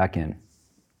right back in.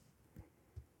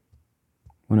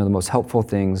 One of the most helpful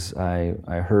things I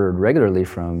heard regularly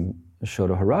from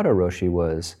Shodo Harada Roshi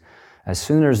was, as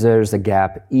soon as there's a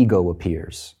gap, ego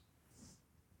appears.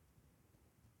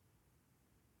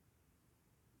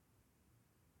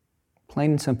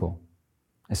 Plain and simple.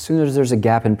 As soon as there's a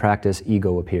gap in practice,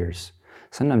 ego appears.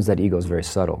 Sometimes that ego is very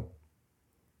subtle.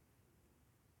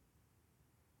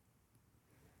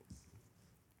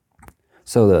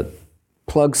 So the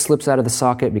plug slips out of the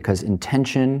socket because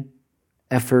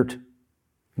intention/effort,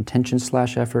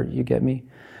 you get me?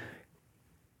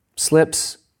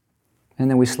 Slips, and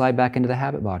then we slide back into the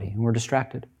habit body, and we're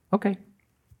distracted. Okay.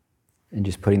 And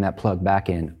just putting that plug back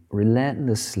in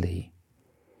relentlessly.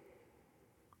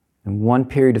 And one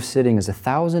period of sitting is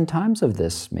 1,000 times of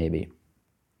this, maybe.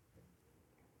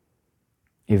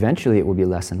 Eventually, it will be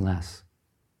less and less.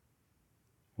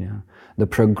 Yeah. The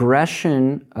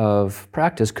progression of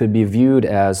practice could be viewed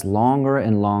as longer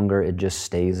and longer it just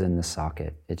stays in the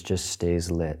socket. It just stays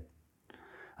lit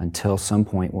until some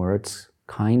point where it's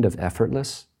kind of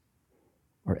effortless,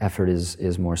 or effort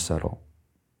is more subtle.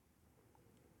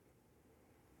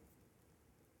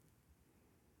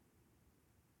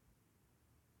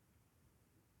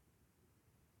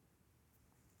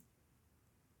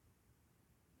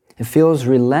 It feels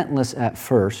relentless at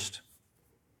first,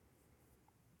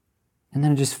 and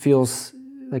then it just feels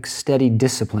like steady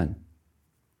discipline.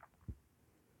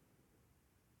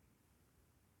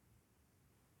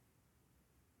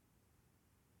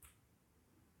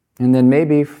 And then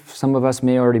maybe some of us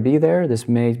may already be there. This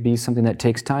may be something that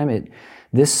takes time.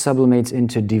 This sublimates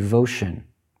into devotion.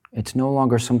 It's no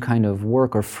longer some kind of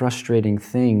work or frustrating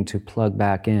thing to plug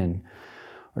back in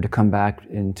or to come back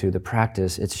into the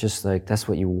practice. It's just like, that's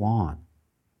what you want.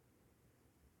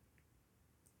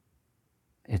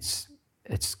 It's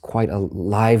quite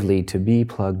lively to be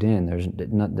plugged in.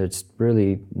 There's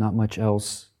really not much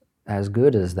else as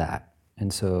good as that.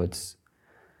 And so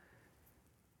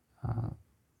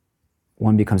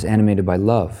one becomes animated by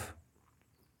love.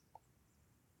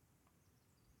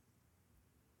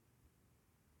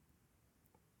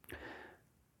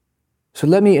 So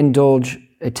let me indulge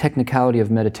a technicality of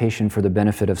meditation for the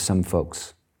benefit of some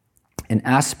folks. An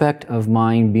aspect of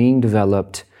mind being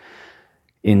developed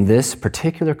in this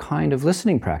particular kind of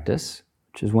listening practice,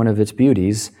 which is one of its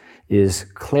beauties, is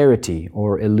clarity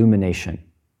or illumination.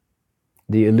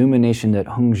 The illumination that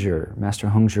Master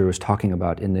Hongzhi was talking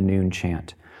about in the noon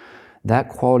chant. That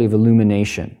quality of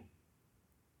illumination.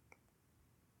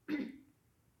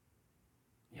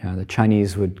 Yeah, the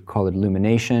Chinese would call it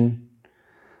illumination.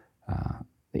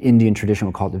 The Indian tradition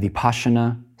would call it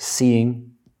vipassana,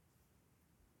 seeing.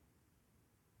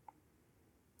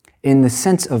 In the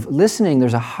sense of listening,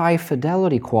 there's a high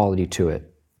fidelity quality to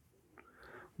it.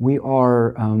 We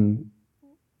are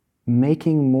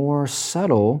making more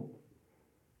subtle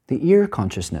the ear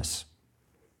consciousness.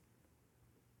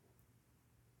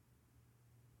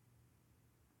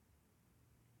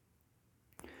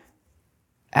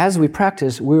 As we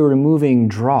practice, we're removing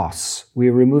dross.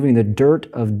 We're removing the dirt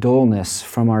of dullness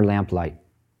from our lamplight.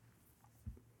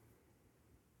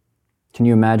 Can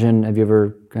you imagine, have you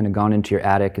ever kind of gone into your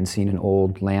attic and seen an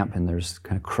old lamp and there's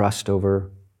kind of crust over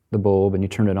the bulb and you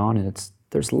turn it on and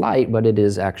there's light, but it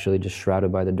is actually just shrouded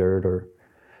by the dirt, or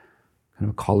kind of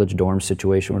a college dorm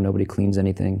situation where nobody cleans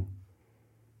anything.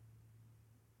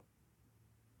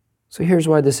 So here's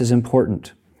why this is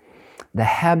important. The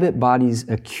habit body's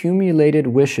accumulated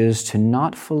wishes to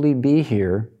not fully be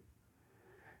here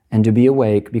and to be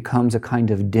awake becomes a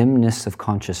kind of dimness of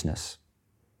consciousness.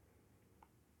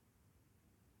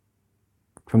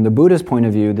 From the Buddha's point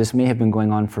of view, this may have been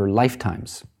going on for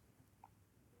lifetimes.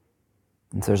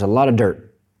 And so there's a lot of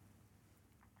dirt.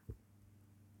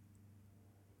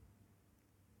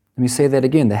 Let me say that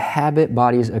again. The habit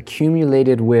body's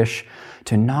accumulated wish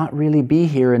to not really be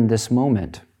here in this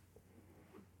moment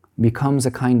becomes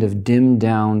a kind of dimmed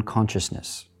down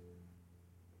consciousness.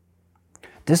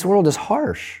 This world is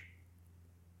harsh.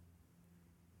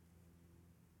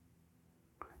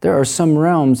 There are some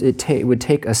realms it would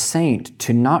take a saint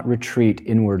to not retreat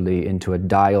inwardly into a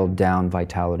dialed down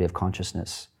vitality of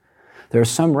consciousness. There are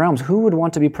some realms, who would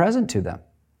want to be present to them?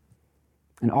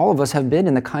 And all of us have been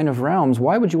in the kind of realms.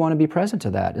 Why would you want to be present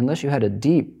to that unless you had a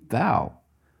deep vow?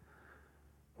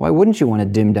 Why wouldn't you want to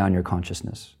dim down your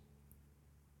consciousness?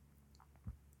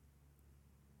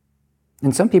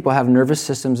 And some people have nervous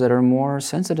systems that are more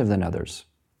sensitive than others.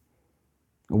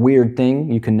 A weird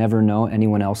thing, you can never know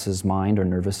anyone else's mind or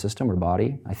nervous system or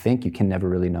body. I think you can never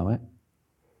really know it.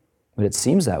 But it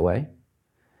seems that way,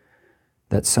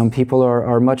 that some people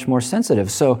are much more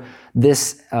sensitive. So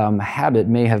this habit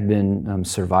may have been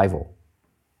survival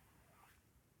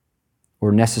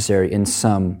or necessary in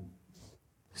some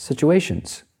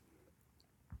situations.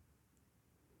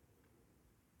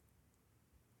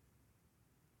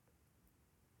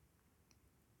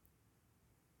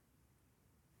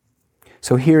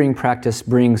 So hearing practice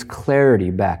brings clarity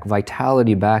back,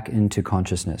 vitality back into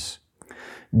consciousness.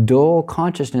 Dull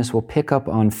consciousness will pick up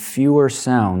on fewer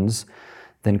sounds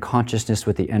than consciousness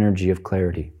with the energy of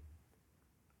clarity.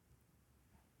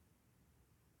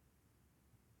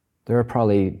 There are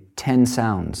probably 10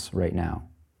 sounds right now.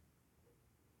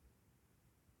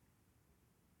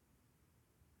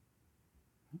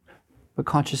 But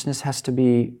consciousness has to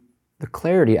be, the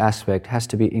clarity aspect has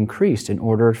to be increased in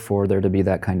order for there to be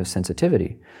that kind of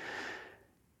sensitivity.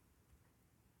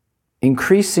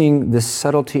 Increasing the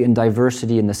subtlety and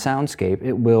diversity in the soundscape,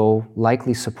 it will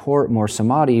likely support more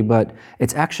samadhi, but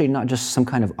it's actually not just some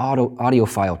kind of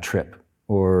audiophile trip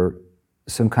or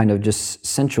some kind of just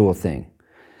sensual thing.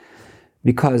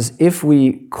 Because if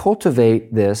we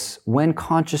cultivate this, when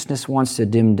consciousness wants to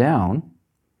dim down,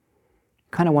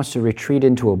 kind of wants to retreat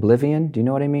into oblivion, do you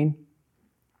know what I mean?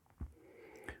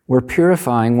 We're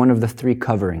purifying one of the three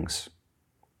coverings.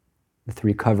 The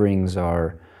three coverings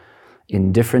are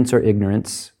indifference or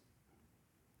ignorance.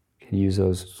 You can use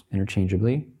those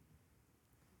interchangeably.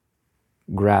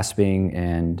 Grasping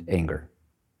and anger.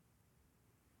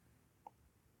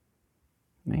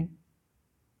 Right?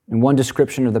 And one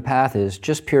description of the path is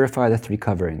just purify the three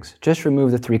coverings. Just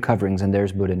remove the three coverings and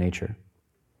there's Buddha nature.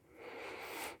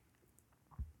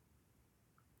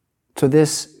 So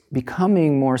this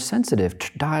becoming more sensitive,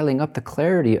 dialing up the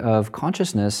clarity of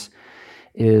consciousness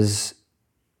is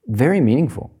very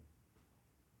meaningful.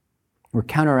 We're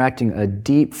counteracting a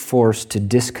deep force to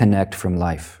disconnect from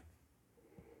life.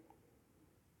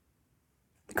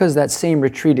 Because that same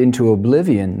retreat into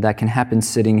oblivion that can happen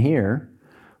sitting here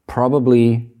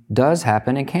probably does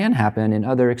happen and can happen in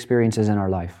other experiences in our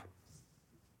life.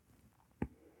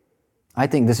 I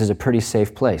think this is a pretty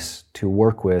safe place to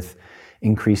work with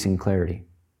increasing clarity.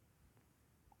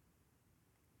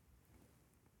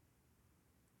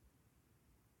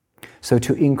 So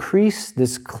to increase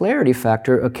this clarity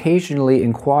factor, occasionally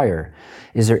inquire,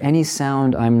 is there any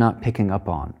sound I'm not picking up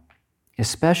on?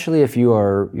 Especially if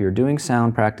you're doing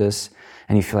sound practice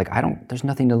and you feel like there's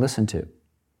nothing to listen to.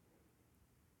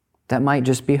 That might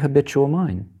just be habitual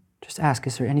mind. Just ask,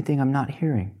 is there anything I'm not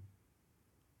hearing?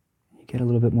 You get a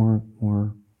little bit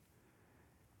more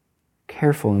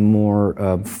careful and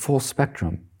more full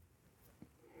spectrum.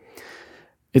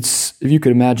 If you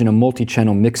could imagine a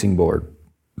multi-channel mixing board.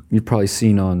 You've probably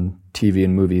seen on TV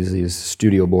and movies these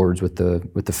studio boards with the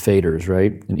faders,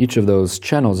 right? And each of those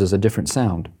channels is a different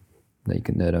sound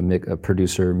that a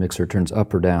producer mixer turns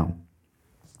up or down.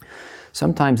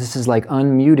 Sometimes this is like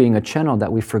unmuting a channel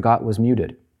that we forgot was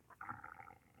muted.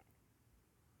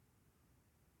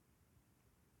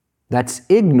 That's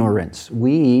ignorance.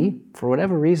 We, for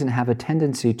whatever reason, have a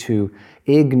tendency to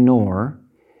ignore,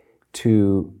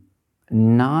 to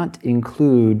not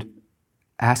include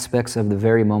aspects of the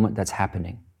very moment that's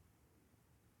happening.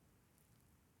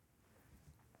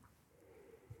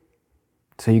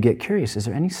 So you get curious, is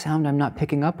there any sound I'm not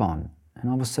picking up on? And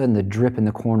all of a sudden the drip in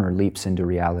the corner leaps into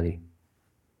reality.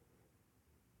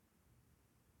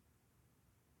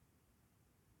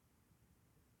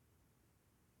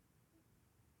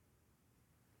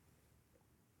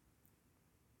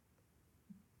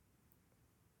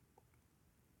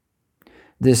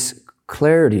 This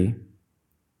clarity,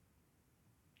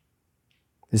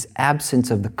 this absence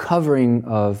of the covering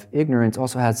of ignorance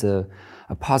also has a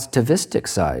positivistic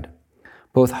side.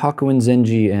 Both Hakuin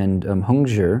Zenji and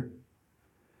Hongzhi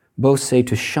both say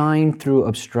to shine through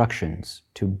obstructions,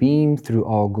 to beam through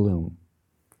all gloom.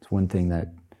 It's one thing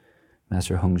that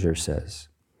Master Hongzhi says.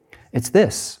 It's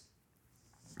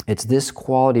this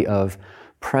quality of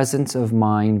presence of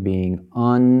mind being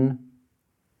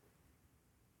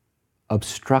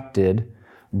unobstructed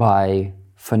by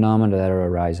phenomena that are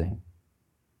arising.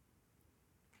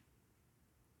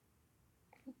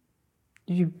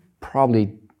 You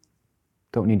probably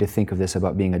don't need to think of this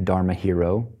about being a Dharma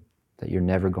hero, that you're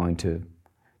never going to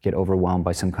get overwhelmed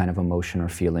by some kind of emotion or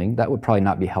feeling. That would probably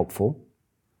not be helpful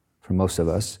for most of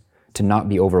us, to not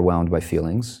be overwhelmed by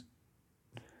feelings,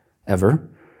 ever.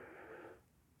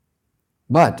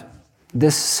 But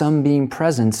this sunbeam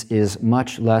presence is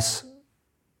much less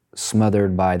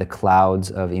smothered by the clouds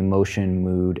of emotion,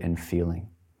 mood, and feeling.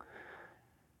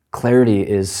 Clarity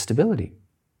is stability.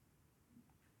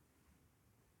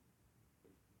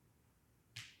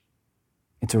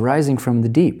 It's arising from the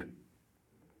deep.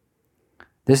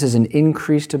 This is an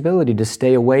increased ability to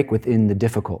stay awake within the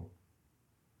difficult,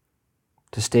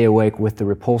 to stay awake with the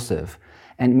repulsive,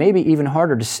 and maybe even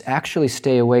harder, to actually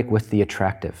stay awake with the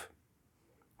attractive,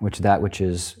 that which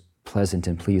is pleasant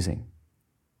and pleasing.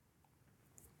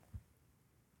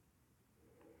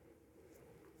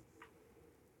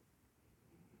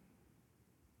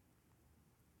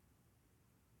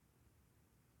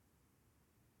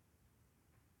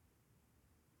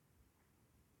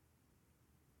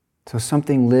 So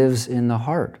something lives in the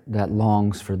heart that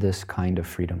longs for this kind of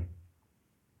freedom.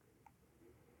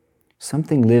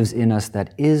 Something lives in us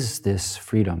that is this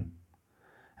freedom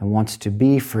and wants to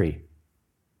be free,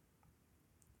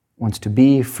 wants to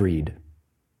be freed.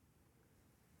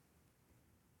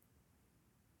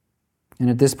 And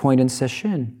at this point in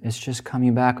sesshin, it's just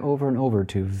coming back over and over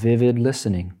to vivid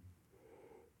listening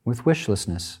with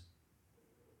wishlessness,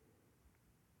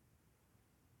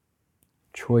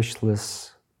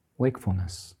 choiceless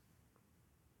wakefulness.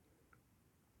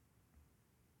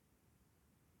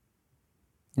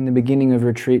 In the beginning of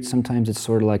retreat, sometimes it's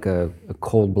sort of like a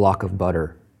cold block of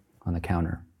butter on the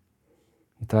counter.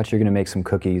 You thought you're going to make some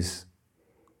cookies,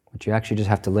 but you actually just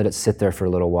have to let it sit there for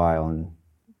a little while and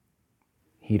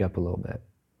heat up a little bit.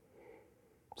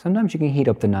 Sometimes you can heat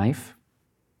up the knife.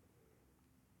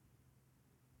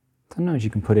 Sometimes you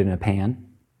can put it in a pan.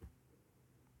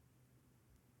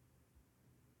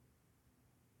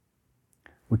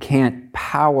 We can't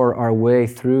power our way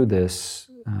through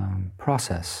this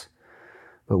process,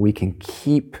 but we can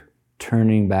keep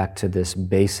turning back to this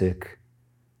basic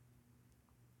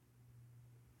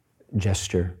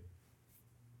gesture,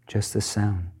 just the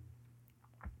sound.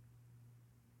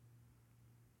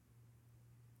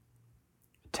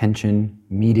 Attention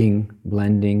meeting,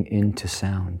 blending into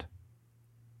sound.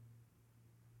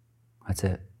 That's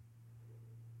it.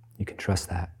 You can trust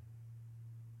that.